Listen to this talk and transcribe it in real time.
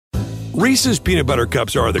Reese's Peanut Butter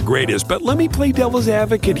Cups are the greatest, but let me play devil's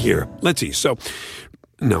advocate here. Let's see. So,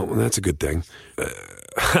 no, that's a good thing.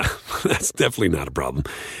 That's definitely not a problem.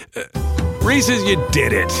 Reese's, you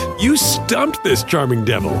did it. You stumped this charming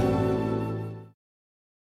devil.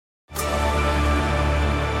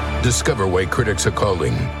 Discover why critics are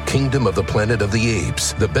calling Kingdom of the Planet of the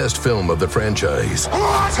Apes the best film of the franchise.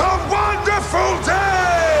 What a wonderful day!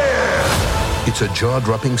 It's a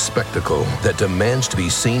jaw-dropping spectacle that demands to be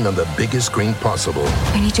seen on the biggest screen possible.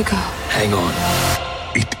 I need to go. Hang on.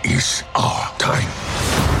 It is our time.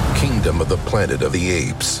 Kingdom of the Planet of the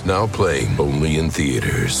Apes. Now playing only in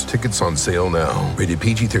theaters. Tickets on sale now. Rated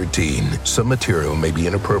PG-13. Some material may be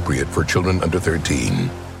inappropriate for children under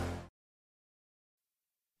 13.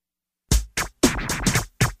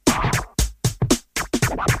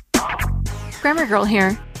 Grammar Girl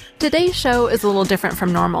here. Today's show is a little different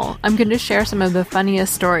from normal. I'm going to share some of the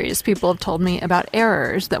funniest stories people have told me about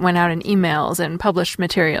errors that went out in emails and published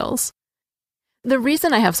materials. The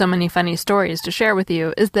reason I have so many funny stories to share with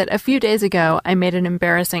you is that a few days ago I made an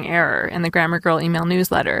embarrassing error in the Grammar Girl email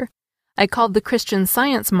newsletter. I called the Christian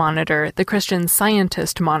Science Monitor the Christian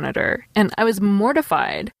Scientist Monitor, and I was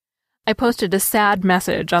mortified. I posted a sad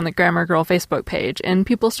message on the Grammar Girl Facebook page, and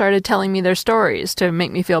people started telling me their stories to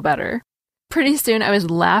make me feel better. Pretty soon I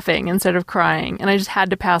was laughing instead of crying, and I just had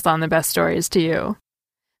to pass on the best stories to you.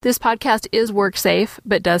 This podcast is work safe,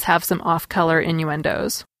 but does have some off-color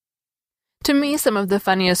innuendos. To me, some of the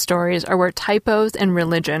funniest stories are where typos and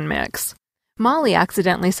religion mix. Molly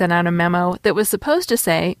accidentally sent out a memo that was supposed to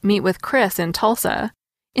say, meet with Chris in Tulsa.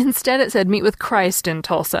 Instead it said, meet with Christ in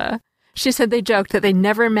Tulsa. She said they joked that they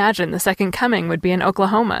never imagined the second coming would be in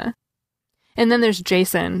Oklahoma. And then there's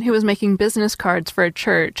Jason, who was making business cards for a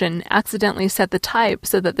church and accidentally set the type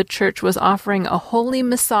so that the church was offering a holy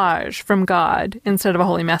massage from God instead of a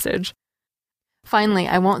holy message. Finally,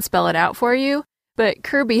 I won't spell it out for you, but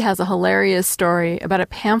Kirby has a hilarious story about a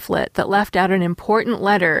pamphlet that left out an important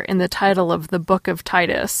letter in the title of the Book of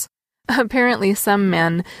Titus. Apparently, some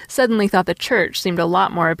men suddenly thought the church seemed a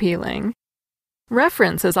lot more appealing.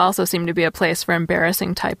 References also seem to be a place for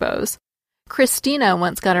embarrassing typos. Christina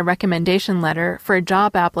once got a recommendation letter for a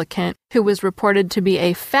job applicant who was reported to be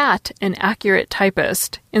a fat and accurate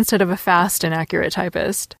typist instead of a fast and accurate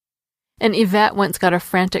typist. And Yvette once got a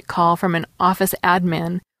frantic call from an office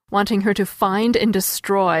admin wanting her to find and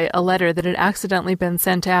destroy a letter that had accidentally been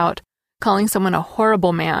sent out, calling someone a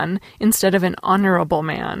horrible man instead of an honorable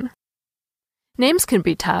man. Names can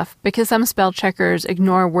be tough because some spell checkers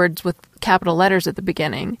ignore words with capital letters at the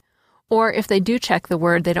beginning. Or if they do check the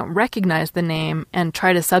word, they don't recognize the name and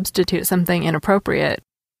try to substitute something inappropriate.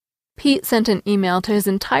 Pete sent an email to his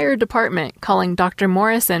entire department calling Dr.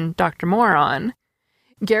 Morrison Dr. Moron.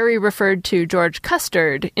 Gary referred to George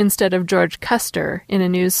Custard instead of George Custer in a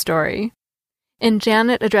news story. And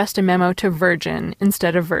Janet addressed a memo to Virgin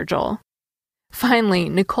instead of Virgil. Finally,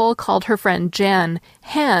 Nicole called her friend Jen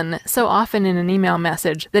Hen so often in an email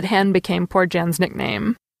message that Hen became poor Jen's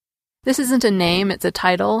nickname. This isn't a name, it's a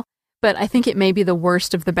title, but I think it may be the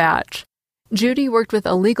worst of the batch. Judy worked with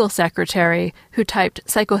a legal secretary who typed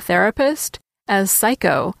psychotherapist as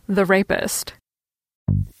psycho, the rapist.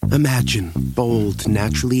 Imagine bold,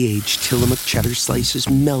 naturally aged Tillamook cheddar slices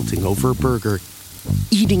melting over a burger,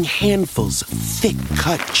 eating handfuls of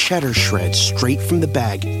thick-cut cheddar shreds straight from the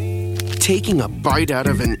bag, taking a bite out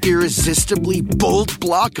of an irresistibly bold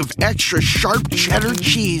block of extra sharp cheddar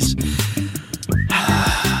cheese.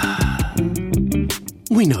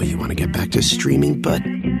 We know you want to get back to streaming, but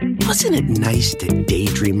wasn't it nice to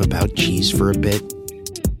daydream about cheese for a bit?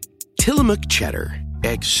 Tillamook Cheddar.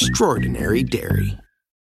 Extraordinary dairy.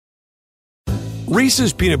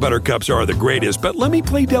 Reese's Peanut Butter Cups are the greatest, but let me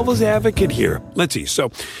play devil's advocate here. Let's see.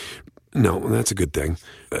 So, no, that's a good thing.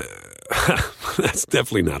 That's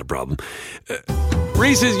definitely not a problem.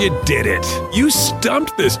 Reese's, you did it. You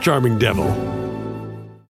stumped this charming devil.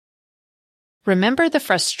 Remember the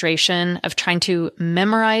frustration of trying to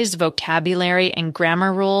memorize vocabulary and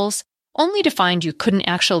grammar rules, only to find you couldn't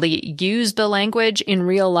actually use the language in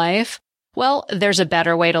real life? Well, there's a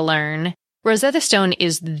better way to learn. Rosetta Stone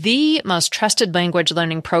is the most trusted language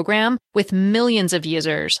learning program with millions of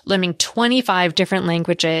users learning 25 different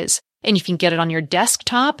languages, and you can get it on your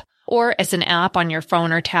desktop or as an app on your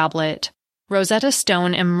phone or tablet. Rosetta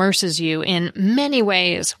Stone immerses you in many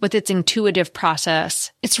ways with its intuitive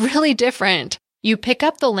process. It's really different. You pick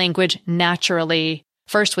up the language naturally,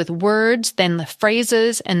 first with words, then the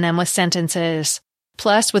phrases, and then with sentences.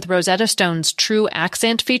 Plus, with Rosetta Stone's True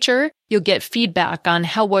Accent feature, you'll get feedback on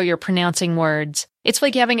how well you're pronouncing words. It's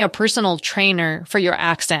like having a personal trainer for your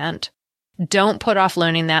accent. Don't put off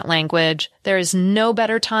learning that language. There is no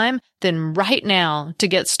better time than right now to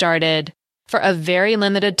get started. For a very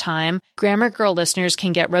limited time, Grammar Girl listeners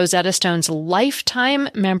can get Rosetta Stone's lifetime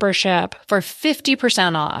membership for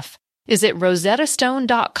 50% off. Visit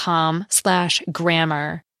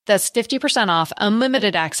rosettastone.com/grammar. That's 50% off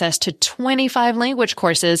unlimited access to 25 language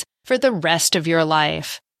courses for the rest of your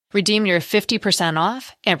life. Redeem your 50%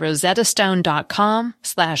 off at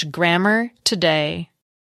rosettastone.com/grammar today.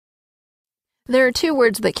 There are two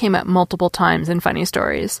words that came up multiple times in funny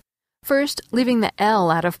stories. First, leaving the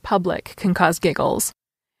L out of public can cause giggles.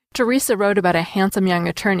 Teresa wrote about a handsome young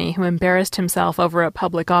attorney who embarrassed himself over a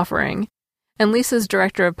public offering, and Lisa's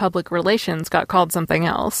director of public relations got called something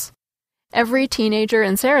else. Every teenager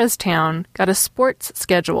in Sarah's town got a sports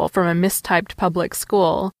schedule from a mistyped public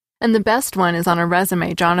school, and the best one is on a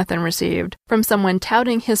resume Jonathan received from someone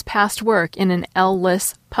touting his past work in an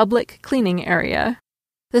L-less public cleaning area.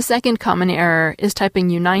 The second common error is typing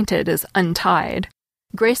united as untied.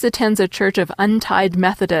 Grace attends a church of untied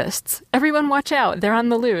Methodists. Everyone watch out, they're on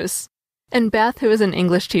the loose. And Beth, who is an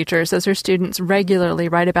English teacher, says her students regularly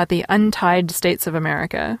write about the untied states of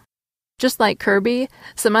America. Just like Kirby,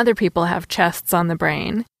 some other people have chests on the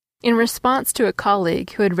brain. In response to a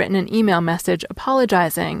colleague who had written an email message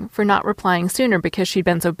apologizing for not replying sooner because she'd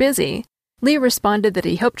been so busy, Lee responded that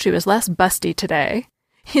he hoped she was less busty today.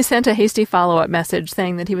 He sent a hasty follow-up message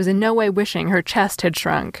saying that he was in no way wishing her chest had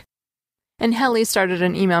shrunk. And Helly started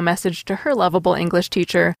an email message to her lovable English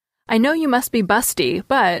teacher, "I know you must be busty,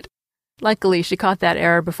 but..." Luckily, she caught that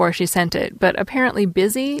error before she sent it, but apparently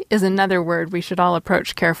busy is another word we should all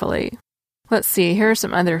approach carefully. Let's see, here are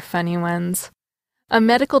some other funny ones. A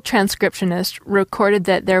medical transcriptionist recorded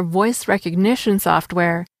that their voice recognition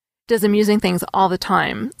software does amusing things all the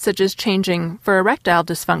time, such as changing for erectile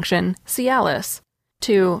dysfunction, see Alice,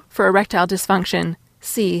 to for erectile dysfunction,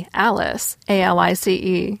 see Alice,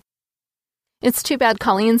 A-L-I-C-E. It's too bad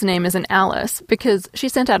Colleen's name isn't Alice, because she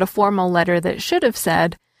sent out a formal letter that should have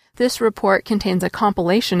said, "This report contains a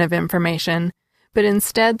compilation of information," but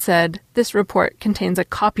instead said, "This report contains a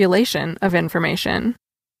copulation of information."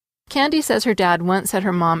 Candy says her dad once sent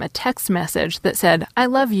her mom a text message that said, "I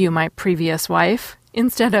love you, my previous wife,"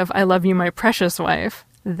 instead of "I love you, my precious wife."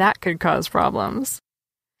 That could cause problems.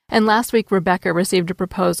 And last week, Rebecca received a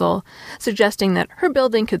proposal suggesting that her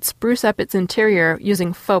building could spruce up its interior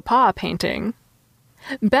using faux pas painting.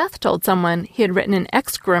 Beth told someone he had written an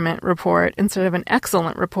excrement report instead of an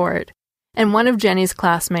excellent report, and one of Jenny's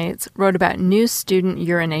classmates wrote about new student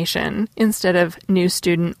urination instead of new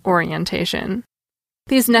student orientation.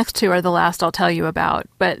 These next two are the last I'll tell you about,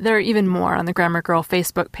 but there are even more on the Grammar Girl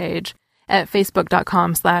Facebook page at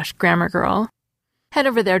facebook.com/grammargirl. Head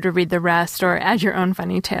over there to read the rest or add your own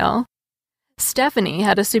funny tale. Stephanie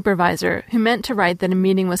had a supervisor who meant to write that a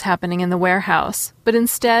meeting was happening in the warehouse, but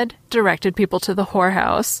instead directed people to the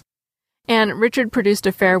whorehouse. And Richard produced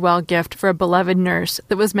a farewell gift for a beloved nurse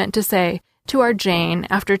that was meant to say, "To our Jane,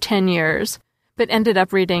 after 10 years," but ended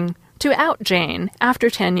up reading, "To out Jane, after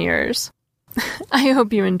 10 years." I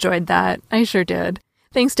hope you enjoyed that. I sure did.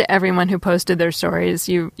 Thanks to everyone who posted their stories.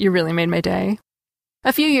 You really made my day.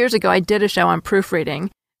 A few years ago, I did a show on proofreading.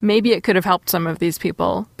 Maybe it could have helped some of these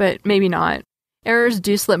people, but maybe not. Errors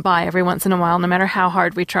do slip by every once in a while, no matter how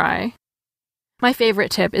hard we try. My favorite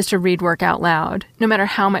tip is to read work out loud. No matter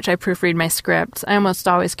how much I proofread my scripts, I almost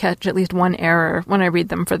always catch at least one error when I read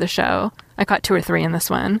them for the show. I caught 2 or 3 in this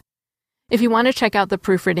one. If you want to check out the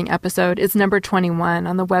proofreading episode, it's number 21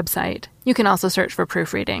 on the website. You can also search for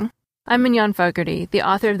proofreading. I'm Mignon Fogarty, the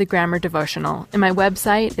author of the Grammar Devotional, and my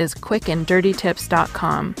website is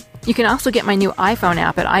quickanddirtytips.com. You can also get my new iPhone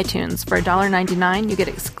app at iTunes. For $1.99, you get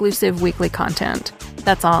exclusive weekly content.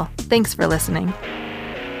 That's all. Thanks for listening.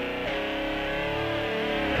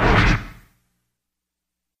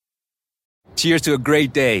 Cheers to a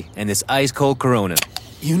great day and this ice-cold Corona.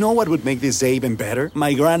 You know what would make this day even better?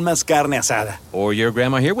 My grandma's carne asada. Or your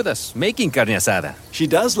grandma here with us, making carne asada. She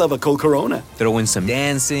does love a cold Corona. Throw in some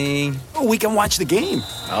dancing. We can watch the game.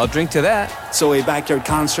 I'll drink to that. So a backyard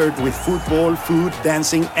concert with football, food,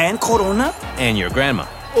 dancing, and Corona? And your grandma.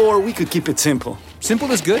 Or we could keep it simple.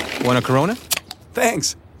 Simple is good. Want a Corona?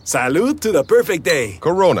 Thanks. Salud to the perfect day.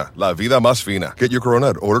 Corona, la vida más fina. Get your Corona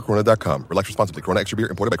at ordercorona.com. Relax responsibly. Corona Extra Beer,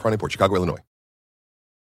 imported by Crown Imports, Chicago, Illinois.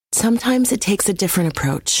 Sometimes it takes a different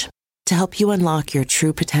approach to help you unlock your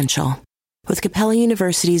true potential. With Capella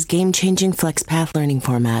University's game-changing FlexPath learning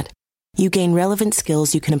format, you gain relevant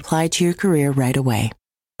skills you can apply to your career right away.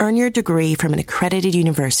 Earn your degree from an accredited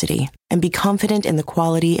university and be confident in the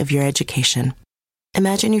quality of your education.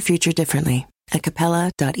 Imagine your future differently at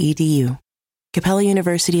capella.edu. Capella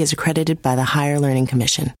University is accredited by the Higher Learning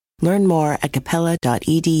Commission. Learn more at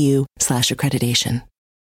capella.edu/accreditation.